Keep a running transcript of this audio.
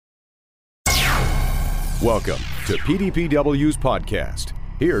Welcome to PDPW's podcast.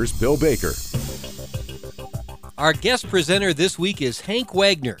 Here's Bill Baker. Our guest presenter this week is Hank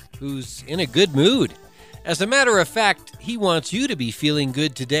Wagner, who's in a good mood. As a matter of fact, he wants you to be feeling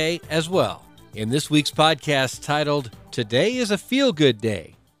good today as well. In this week's podcast titled, Today is a Feel-Good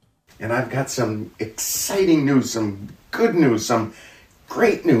Day. And I've got some exciting news, some good news, some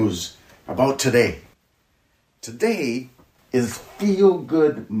great news about today. Today is Feel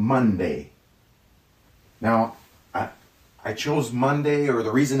Good Monday. Now, I chose Monday, or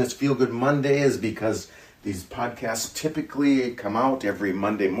the reason it's Feel Good Monday is because these podcasts typically come out every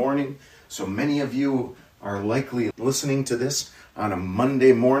Monday morning. So many of you are likely listening to this on a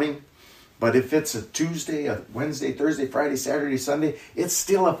Monday morning. But if it's a Tuesday, a Wednesday, Thursday, Friday, Saturday, Sunday, it's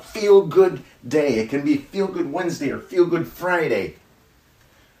still a Feel Good Day. It can be Feel Good Wednesday or Feel Good Friday.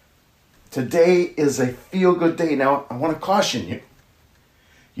 Today is a Feel Good Day. Now, I want to caution you.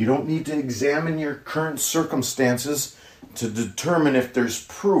 You don't need to examine your current circumstances to determine if there's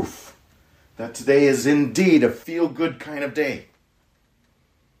proof that today is indeed a feel-good kind of day.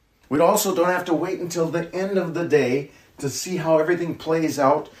 We also don't have to wait until the end of the day to see how everything plays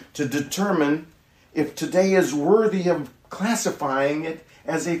out to determine if today is worthy of classifying it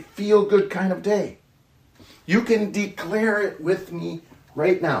as a feel-good kind of day. You can declare it with me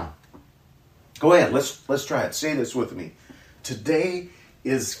right now. Go ahead, let's try it. Say this with me. Today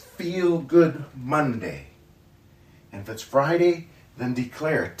is Feel Good Monday. And if it's Friday, then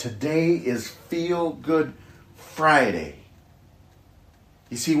declare it. Today is Feel Good Friday.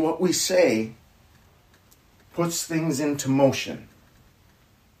 You see, what we say puts things into motion.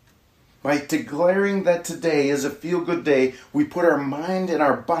 By declaring that today is a Feel Good Day, we put our mind and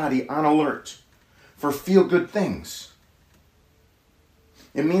our body on alert for feel good things.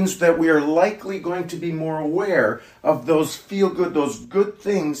 It means that we are likely going to be more aware of those feel good, those good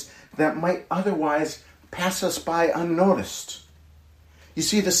things that might otherwise pass us by unnoticed. You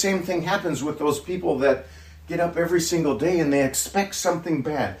see, the same thing happens with those people that get up every single day and they expect something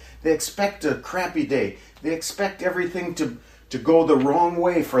bad. They expect a crappy day. They expect everything to go the wrong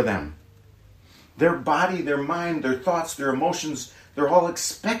way for them. Their body, their mind, their thoughts, their emotions, they're all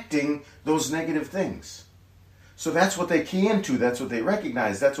expecting those negative things. So that's what they key into, that's what they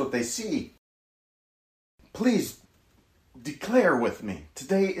recognize, that's what they see. Please declare with me,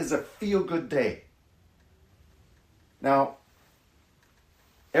 today is a feel-good day. Now,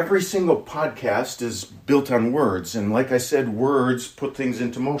 every single podcast is built on words, and like I said, words put things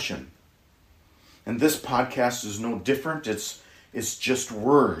into motion. And this podcast is no different, it's just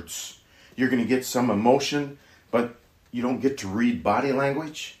words. You're going to get some emotion, but you don't get to read body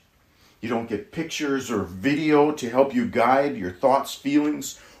language. You don't get pictures or video to help you guide your thoughts,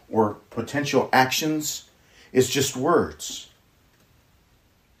 feelings, or potential actions. It's just words.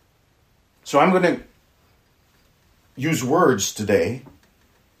 So I'm going to use words today.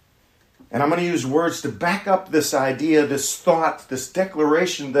 And I'm going to use words to back up this idea, this thought, this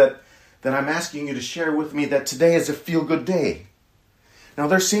declaration that I'm asking you to share with me that today is a feel-good day. Now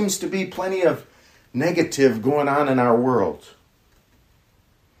there seems to be plenty of negative going on in our world.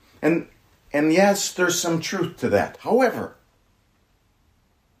 And yes, there's some truth to that. However,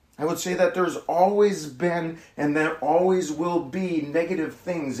 I would say that there's always been and there always will be negative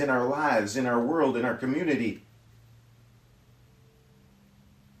things in our lives, in our world, in our community.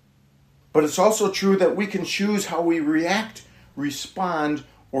 But it's also true that we can choose how we react, respond,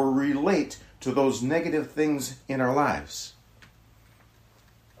 or relate to those negative things in our lives.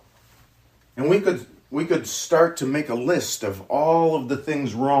 And we could start to make a list of all of the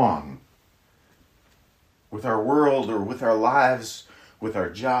things wrong with our world or with our lives, with our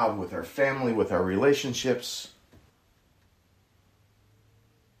job, with our family, with our relationships.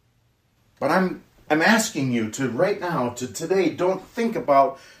 But I'm asking you to right now, to today, don't think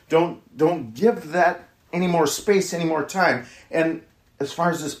about, don't give that any more space, any more time. And as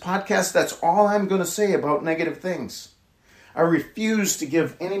far as this podcast, that's all I'm going to say about negative things. I refuse to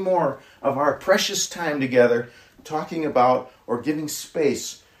give any more of our precious time together talking about or giving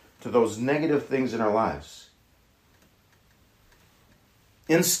space to those negative things in our lives.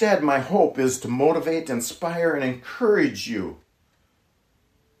 Instead, my hope is to motivate, inspire, and encourage you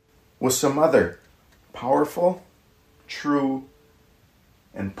with some other powerful, true,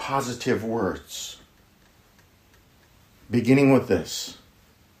 and positive words. Beginning with this.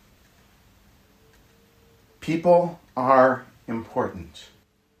 People are important.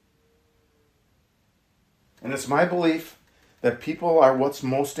 And it's my belief that people are what's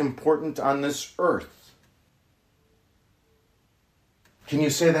most important on this earth. Can you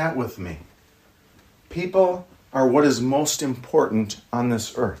say that with me? People are what is most important on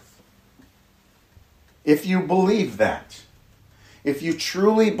this earth. If you believe that, if you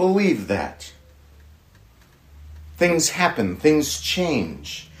truly believe that, things happen, things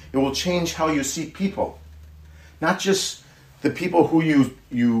change. It will change how you see people. Not just the people who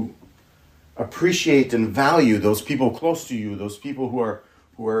you appreciate and value, those people close to you, those people who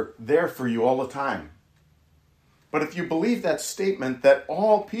are there for you all the time. But if you believe that statement that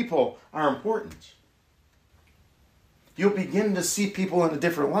all people are important, you'll begin to see people in a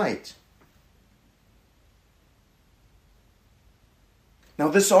different light. Now,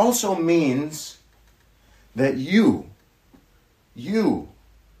 this also means that you,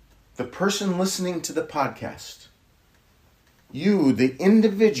 the person listening to the podcast, you, the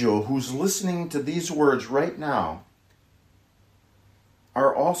individual who's listening to these words right now,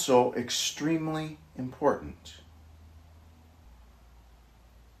 are also extremely important.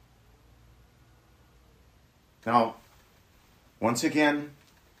 Now, once again,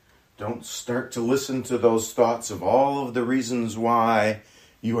 don't start to listen to those thoughts of all of the reasons why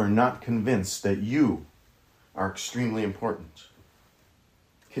you are not convinced that you are extremely important.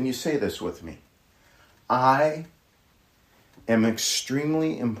 Can you say this with me? I am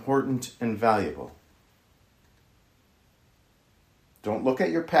extremely important and valuable. Don't look at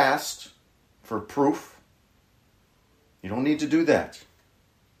your past for proof. You don't need to do that.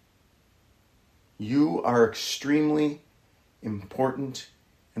 You are extremely important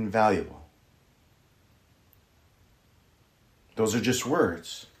and valuable. Those are just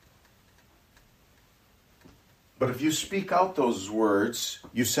words. But if you speak out those words,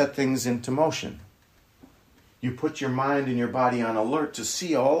 you set things into motion. You put your mind and your body on alert to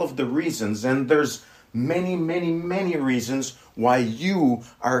see all of the reasons, and there's many, many, many reasons why you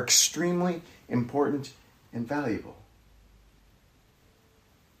are extremely important and valuable.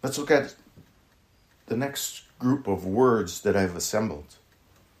 Let's look at the next group of words that I've assembled.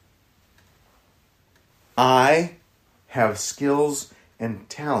 I have skills and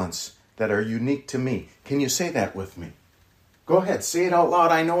talents that are unique to me. Can you say that with me? Go ahead, say it out loud.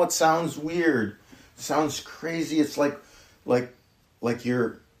 I know it sounds weird. It sounds crazy. It's like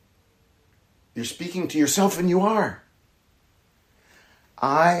you're speaking to yourself, and you are.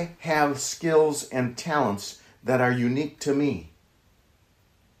 I have skills and talents that are unique to me.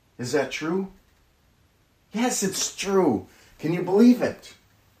 Is that true? Yes, it's true. Can you believe it?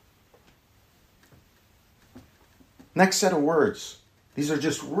 Next set of words. These are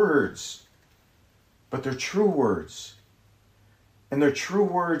just words, but they're true words. And they're true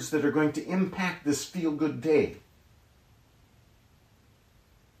words that are going to impact this feel-good day.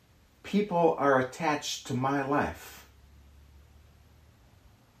 People are attached to my life.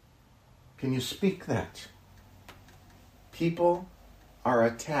 Can you speak that? People are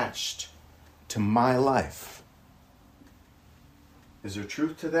attached to my life. Is there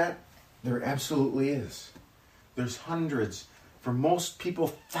truth to that? There absolutely is. There's hundreds, for most people,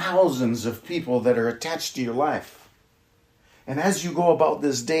 thousands of people that are attached to your life. And as you go about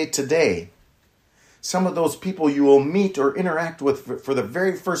this day today, some of those people you will meet or interact with for the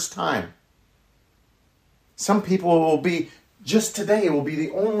very first time. Some people will be, just today will be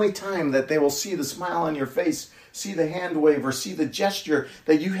the only time that they will see the smile on your face, see the hand wave, or see the gesture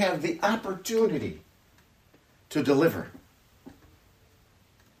that you have the opportunity to deliver.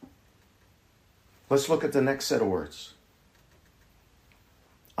 Let's look at the next set of words.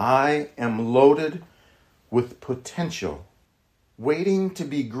 I am loaded with potential, waiting to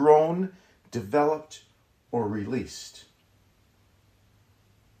be grown, developed, or released.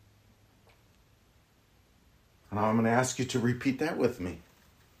 And I'm going to ask you to repeat that with me.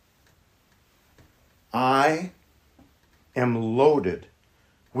 I am loaded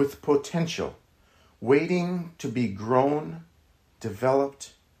with potential, waiting to be grown,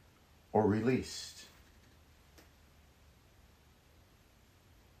 developed, or released.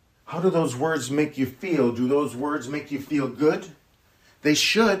 How do those words make you feel? Do those words make you feel good? They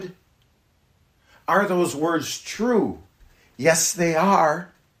should. Are those words true? Yes, they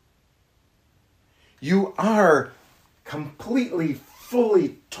are. You are completely,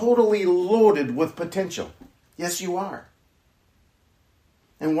 fully, totally loaded with potential. Yes, you are.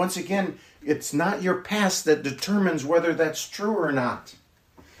 And once again, it's not your past that determines whether that's true or not.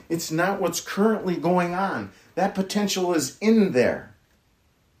 It's not what's currently going on. That potential is in there.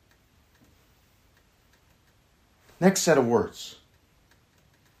 Next set of words.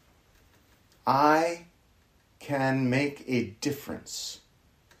 I can make a difference.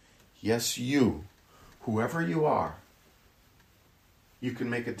 Yes, you, whoever you are, you can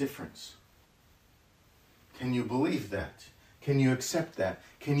make a difference. Can you believe that? Can you accept that?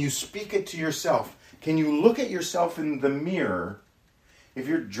 Can you speak it to yourself? Can you look at yourself in the mirror If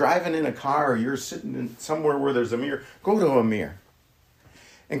you're driving in a car or you're sitting in somewhere where there's a mirror, go to a mirror.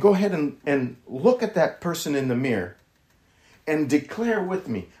 And go ahead and look at that person in the mirror and declare with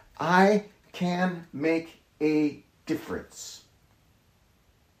me, I can make a difference.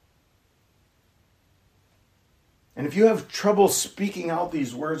 And if you have trouble speaking out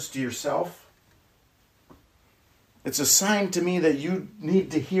these words to yourself, it's a sign to me that you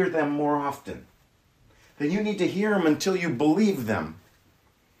need to hear them more often. That you need to hear them until you believe them.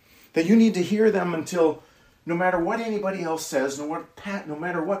 That you need to hear them until no matter what anybody else says, no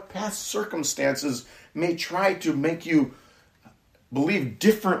matter what past circumstances may try to make you believe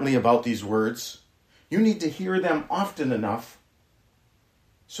differently about these words, you need to hear them often enough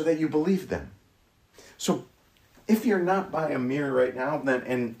so that you believe them. So if you're not by a mirror right now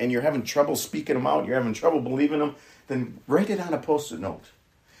and you're having trouble speaking them out, you're having trouble believing them, then write it on a Post-it note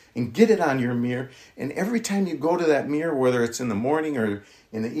and get it on your mirror. And every time you go to that mirror, whether it's in the morning or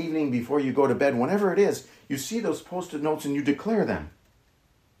in the evening before you go to bed, whenever it is, you see those Post-it notes and you declare them.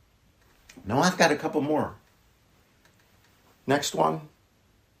 Now I've got a couple more. Next one.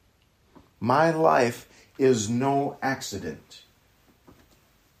 My life is no accident.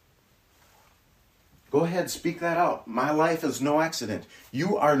 Go ahead, speak that out. My life is no accident.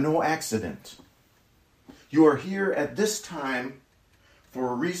 You are no accident. You are here at this time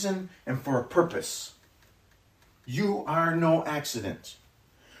for a reason and for a purpose. You are no accident.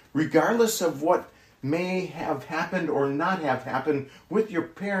 Regardless of what may have happened or not have happened with your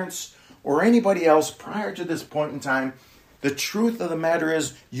parents or anybody else prior to this point in time, the truth of the matter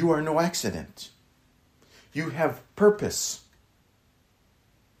is you are no accident. You have purpose.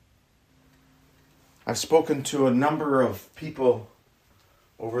 I've spoken to a number of people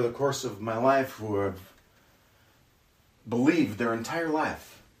over the course of my life who have believed their entire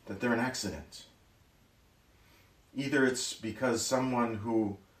life that they're an accident. Either it's because someone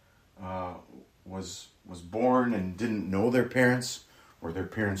who was born and didn't know their parents, or their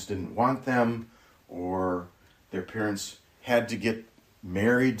parents didn't want them, or their parents had to get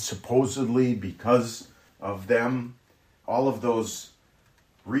married supposedly because of them. All of those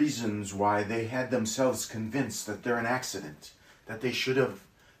reasons why they had themselves convinced that they're an accident, that they should have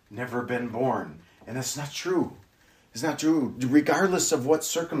never been born. And that's not true. It's not true. Regardless of what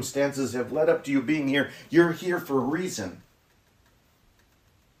circumstances have led up to you being here, you're here for a reason.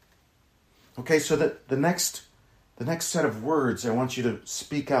 Okay, so the next set of words I want you to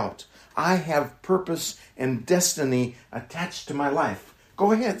speak out. I have purpose and destiny attached to my life.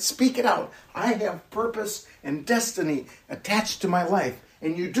 Go ahead, speak it out. I have purpose and destiny attached to my life.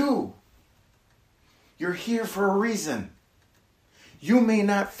 And you do. You're here for a reason. You may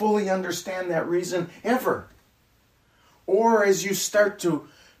not fully understand that reason ever. Or as you start to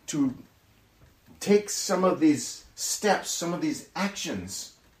take some of these steps, some of these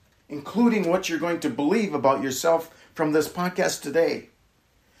actions, including what you're going to believe about yourself from this podcast today,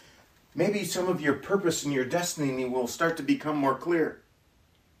 maybe some of your purpose and your destiny will start to become more clear.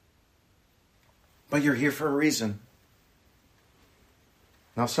 But you're here for a reason.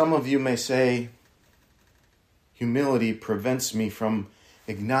 Now, some of you may say, humility prevents me from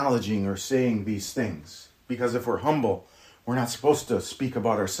acknowledging or saying these things. Because if we're humble, we're not supposed to speak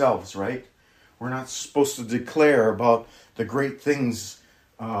about ourselves, right? We're not supposed to declare about the great things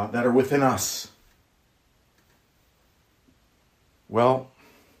that are within us. Well,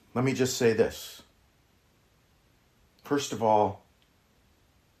 let me just say this. First of all,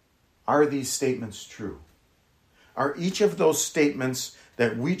 are these statements true? Are each of those statements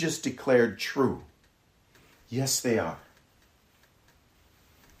that we just declared true? Yes, they are.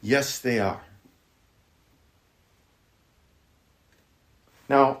 Yes, they are.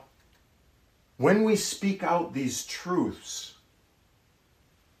 Now, when we speak out these truths,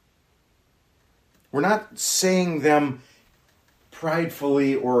 we're not saying them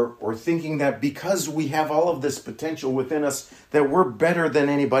pridefully or thinking that because we have all of this potential within us that we're better than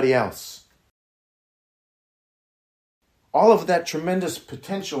anybody else. All of that tremendous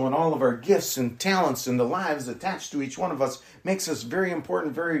potential and all of our gifts and talents and the lives attached to each one of us makes us very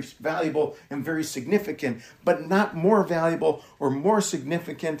important, very valuable, and very significant, but not more valuable or more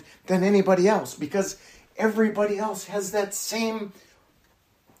significant than anybody else, because everybody else has that same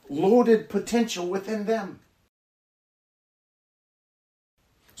loaded potential within them.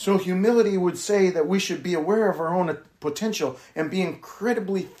 So humility would say that we should be aware of our own potential and be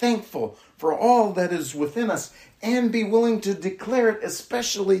incredibly thankful for all that is within us and be willing to declare it,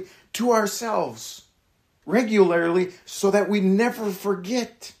 especially to ourselves, regularly, so that we never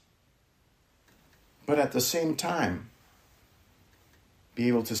forget. But at the same time, be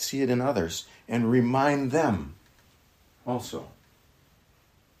able to see it in others and remind them also.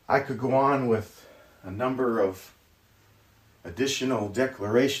 I could go on with a number of additional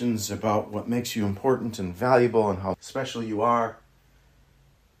declarations about what makes you important and valuable and how special you are.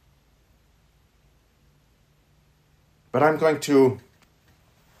 But I'm going to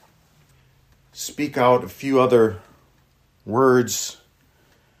speak out a few other words,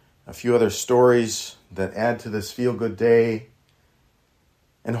 a few other stories that add to this feel-good day,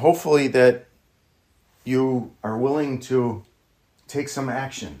 and hopefully that you are willing to take some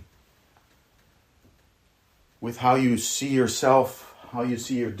action with how you see yourself, how you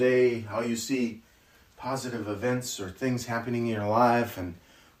see your day, how you see positive events or things happening in your life, and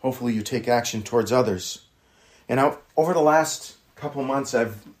hopefully you take action towards others. And over the last couple months,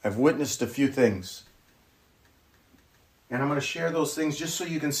 I've witnessed a few things. And I'm going to share those things just so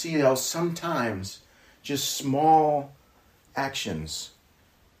you can see how sometimes just small actions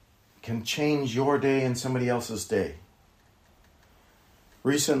can change your day and somebody else's day.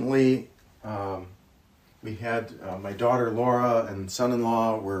 Recently, we had my daughter Laura and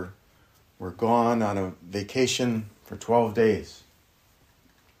son-in-law were gone on a vacation for 12 days.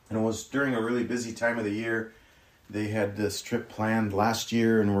 And it was during a really busy time of the year. They had this trip planned last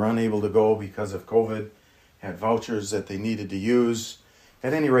year and were unable to go because of COVID, had vouchers that they needed to use.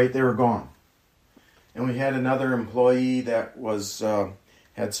 At any rate, they were gone. And we had another employee that was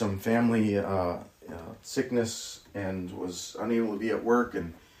had some family sickness and was unable to be at work,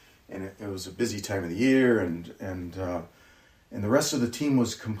 and it was a busy time of the year, and the rest of the team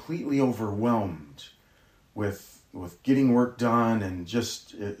was completely overwhelmed with getting work done, and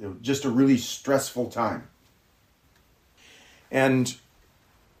just a really stressful time. And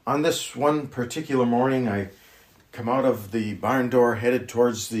on this one particular morning, I come out of the barn door,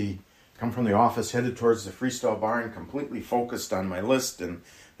 come from the office, headed towards the freestyle barn, completely focused on my list and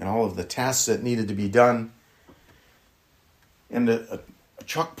all of the tasks that needed to be done. And a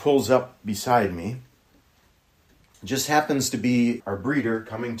truck pulls up beside me. It just happens to be our breeder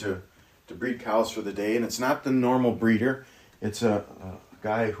coming to breed cows for the day, and it's not the normal breeder. It's a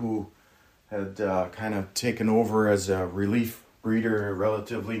guy who had kind of taken over as a relief breeder,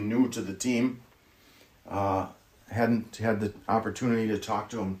 relatively new to the team. Hadn't had the opportunity to talk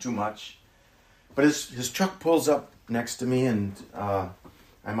to him too much. But his truck pulls up next to me, and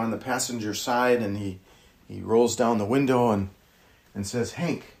I'm on the passenger side, and he rolls down the window and says,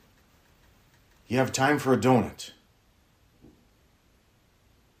 "Hank, you have time for a donut?"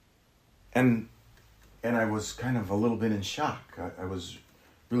 And I was kind of a little bit in shock. I was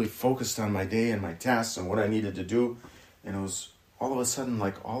really focused on my day and my tasks and what I needed to do. And it was all of a sudden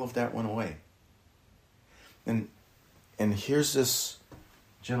like all of that went away. And here's this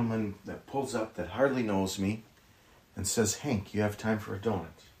gentleman that pulls up that hardly knows me and says, "Hank, you have time for a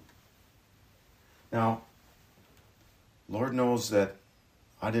donut?" Now, Lord knows that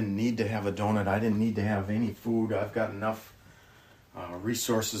I didn't need to have a donut. I didn't need to have any food. I've got enough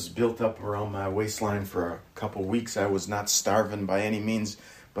resources built up around my waistline for a couple weeks. I was not starving by any means.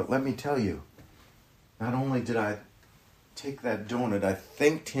 But let me tell you, not only did I take that donut, I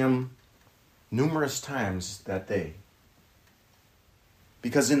thanked him numerous times that day.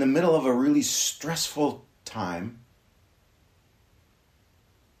 Because in the middle of a really stressful time,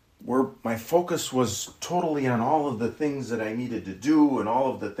 where my focus was totally on all of the things that I needed to do and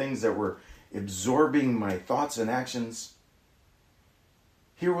all of the things that were absorbing my thoughts and actions,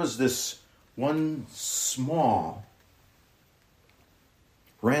 here was this one small,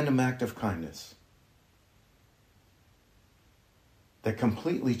 random act of kindness that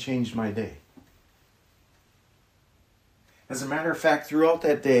completely changed my day. As a matter of fact, throughout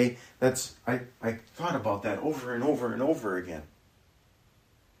that day, I thought about that over and over and over again.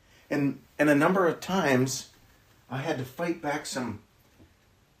 And a number of times, I had to fight back some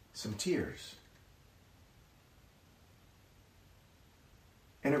tears.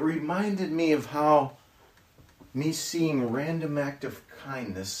 And it reminded me of how me seeing a random act of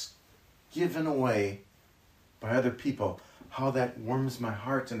kindness given away by other people, how that warms my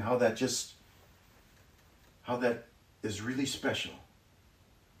heart and how that is really special.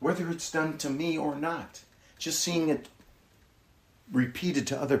 Whether it's done to me or not, just seeing it repeated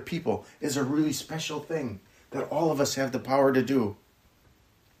to other people is a really special thing that all of us have the power to do.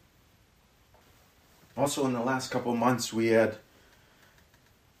 Also, in the last couple months, we had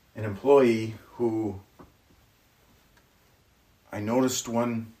an employee who I noticed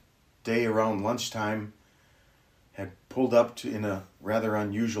one day around lunchtime had pulled up in a rather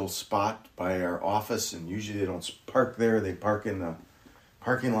unusual spot by our office, and usually they don't park there, they park in the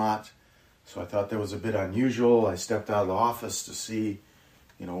parking lot. So I thought that was a bit unusual. I stepped out of the office to see,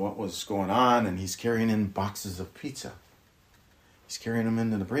 what was going on, and he's carrying in boxes of pizza. He's carrying him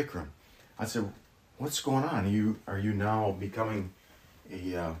into the break room. I said, what's going on? Are you now becoming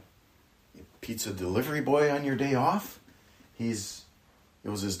a pizza delivery boy on your day off? It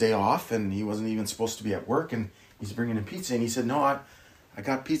was his day off, and he wasn't even supposed to be at work, and he's bringing in pizza. And he said, no, I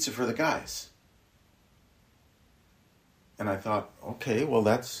got pizza for the guys. And I thought, okay, well,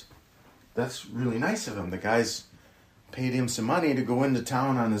 that's really nice of him. The guys paid him some money to go into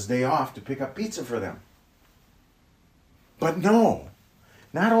town on his day off to pick up pizza for them. But no,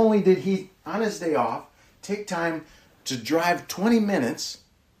 not only did he, on his day off, take time to drive 20 minutes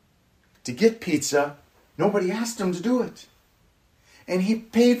to get pizza, nobody asked him to do it. And he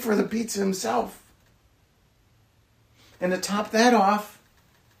paid for the pizza himself. And to top that off,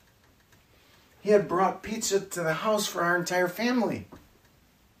 he had brought pizza to the house for our entire family.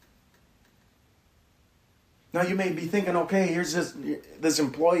 Now you may be thinking, okay, here's this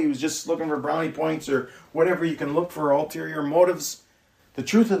employee who's just looking for brownie points or whatever you can look for ulterior motives. The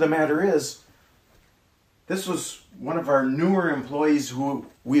truth of the matter is, this was one of our newer employees who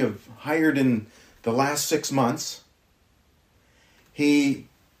we have hired in the last 6 months. He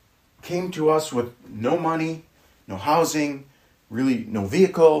came to us with no money, no housing, really no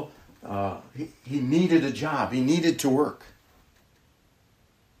vehicle. He needed a job. He needed to work.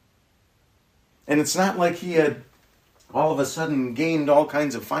 And it's not like he had all of a sudden gained all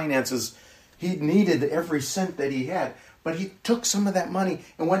kinds of finances. He needed every cent that he had. But he took some of that money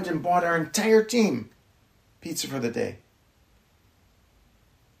and went and bought our entire team pizza for the day.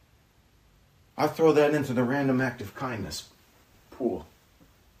 I throw that into the random act of kindness pool.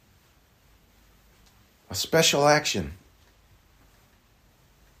 A special action.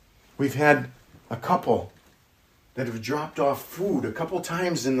 We've had a couple that have dropped off food a couple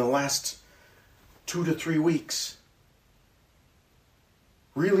times in the last 2 to 3 weeks.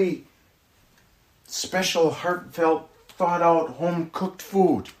 Really special, heartfelt, thought out, home cooked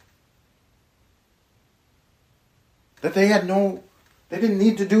food. That they didn't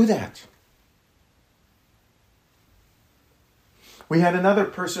need to do that. We had another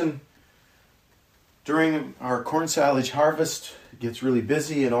person during our corn silage harvest. It gets really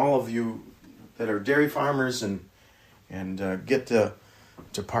busy, and all of you that are dairy farmers and get to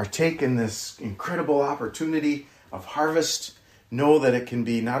partake in this incredible opportunity of harvest know that it can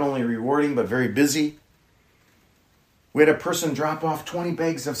be not only rewarding but very busy. We had a person drop off 20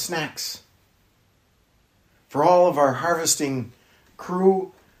 bags of snacks for all of our harvesting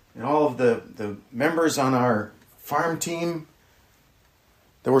crew and all of the members on our farm team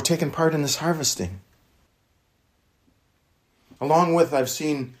that were taking part in this harvesting. Along with, I've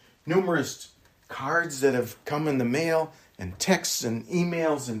seen numerous cards that have come in the mail and texts and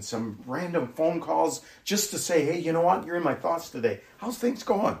emails and some random phone calls just to say, hey, you know what? You're in my thoughts today. How's things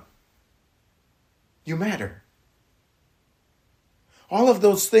going? You matter. All of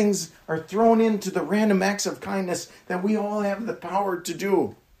those things are thrown into the random acts of kindness that we all have the power to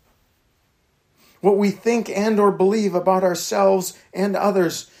do. What we think and or believe about ourselves and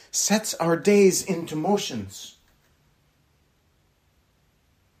others sets our days into motions.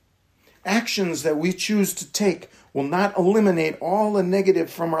 Actions that we choose to take will not eliminate all the negative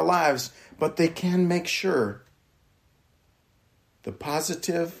from our lives, but they can make sure the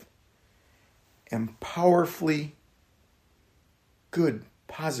positive and powerfully good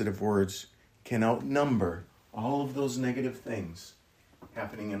positive words can outnumber all of those negative things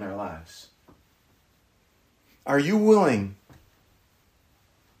happening in our lives. Are you willing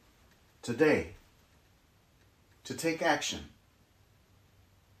today to take action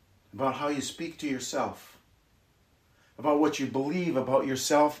about how you speak to yourself, about what you believe about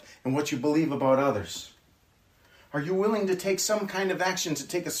yourself and what you believe about others? Are you willing to take some kind of action, to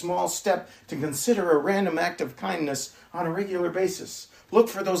take a small step, to consider a random act of kindness on a regular basis? Look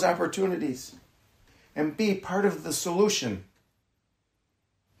for those opportunities and be part of the solution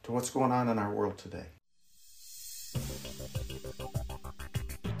to what's going on in our world today.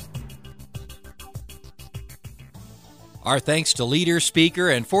 Our thanks to leader, speaker,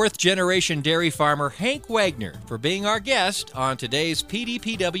 and fourth-generation dairy farmer Hank Wagner for being our guest on today's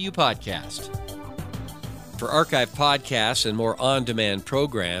PDPW podcast. For archived podcasts and more on-demand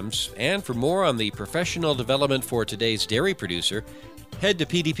programs, and for more on the professional development for today's dairy producer, head to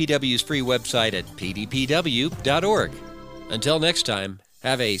PDPW's free website at pdpw.org. Until next time,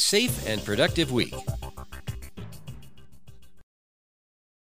 have a safe and productive week.